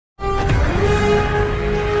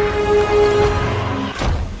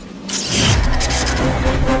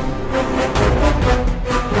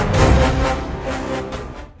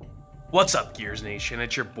What's up, Gears Nation?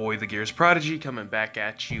 It's your boy, TheGearsProdigy, coming back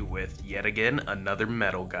at you with, yet again, another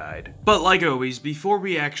metal guide. But like always, before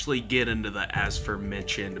we actually get into the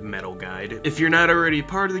as-aforementioned metal guide, if you're not already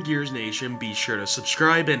part of the Gears Nation, be sure to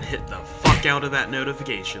subscribe and hit the fuck out of that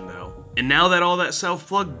notification though. And now that all that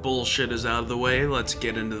self-plug bullshit is out of the way, let's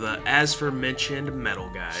get into the as-aforementioned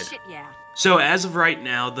metal guide. Shit, yeah. So as of right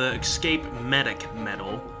now, the Escape Medic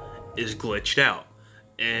medal is glitched out.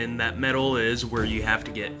 And that medal is where you have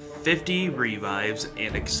to get 50 revives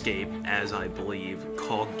and escape, as I believe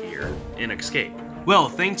called gear in Escape. Well,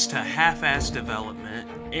 thanks to half-assed development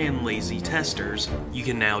and lazy testers, you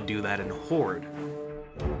can now do that in Horde.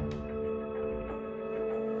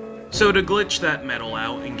 So to glitch that medal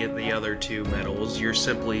out and get the other two medals, you're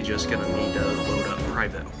simply just going to need to load up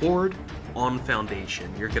Private Horde on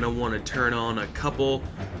Foundation. You're going to want to turn on a couple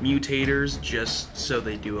mutators just so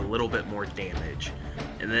they do a little bit more damage.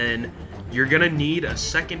 And then you're going to need a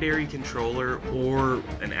secondary controller or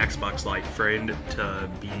an Xbox Live friend to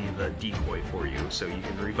be the decoy for you so you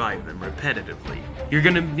can revive them repetitively. You're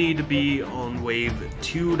going to need to be on wave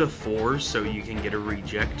 2 to 4 so you can get a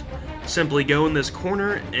reject. Simply go in this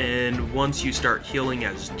corner, and once you start healing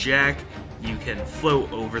as Jack, you can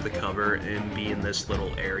float over the cover and be in this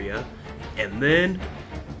little area. And then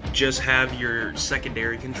just have your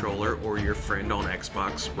secondary controller or your friend on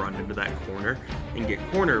Xbox run into that corner and get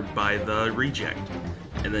cornered by the reject.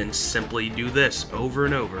 And then simply do this over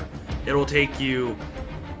and over. It'll take you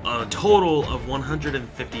a total of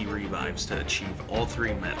 150 revives to achieve all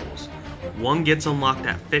three medals. One gets unlocked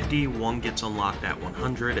at 50, one gets unlocked at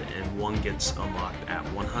 100, and one gets unlocked at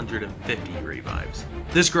 150 revives.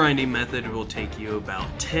 This grinding method will take you about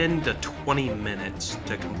 10 to 20 minutes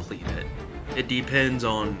to complete it. It depends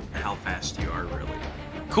on how fast you are, really.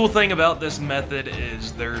 Cool thing about this method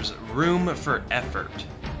is there's room for effort.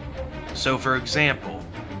 So for example,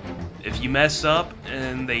 if you mess up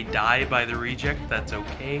and they die by the reject, that's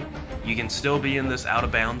okay. You can still be in this out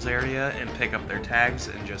of bounds area and pick up their tags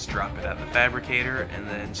and just drop it at the fabricator, and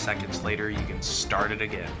then seconds later you can start it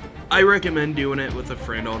again. I recommend doing it with a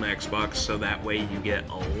friend on Xbox so that way you get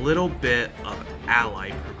a little bit of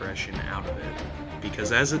ally progression out of it.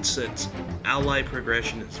 Because as it sits, ally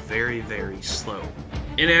progression is very, very slow.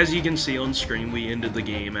 And as you can see on screen, we ended the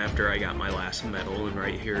game after I got my last medal, and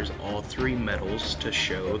right here's all three medals to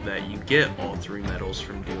show that you get all three medals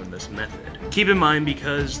from doing this method. Keep in mind,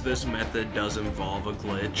 because this method does involve a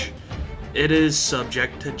glitch, it is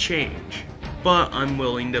subject to change. But I'm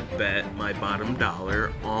willing to bet my bottom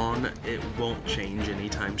dollar on it won't change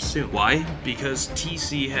anytime soon. Why? Because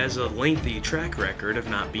TC has a lengthy track record of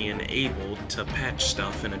not being able to patch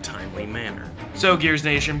stuff in a timely manner. So Gears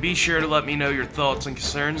Nation, be sure to let me know your thoughts and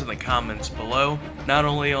concerns in the comments below, not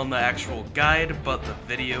only on the actual guide, but the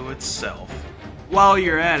video itself. While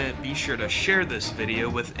you're at it, be sure to share this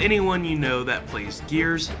video with anyone you know that plays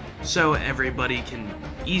Gears, so everybody can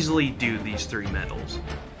easily do these three medals.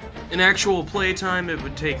 In actual playtime, it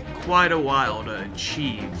would take quite a while to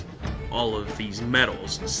achieve all of these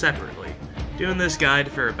medals separately. Doing this guide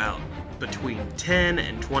for about between 10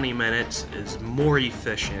 and 20 minutes is more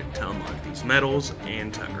efficient to unlock these medals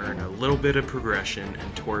and to earn a little bit of progression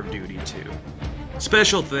in Tour of Duty 2.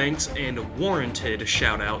 Special thanks and a warranted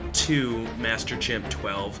shout out to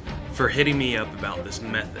MasterChimp12 for hitting me up about this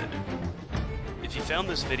method. If you found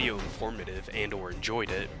this video informative and or enjoyed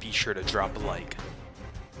it, be sure to drop a like.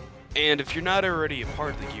 And if you're not already a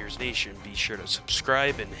part of the Gears Nation, be sure to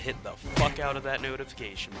subscribe and hit the fuck out of that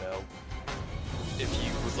notification bell. If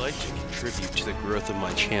you would like to contribute to the growth of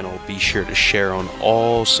my channel, be sure to share on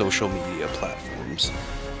all social media platforms.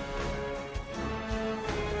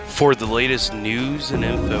 For the latest news and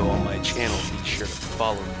info on my channel, be sure to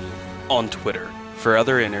follow me on Twitter. For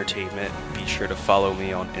other entertainment, be sure to follow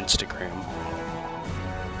me on Instagram.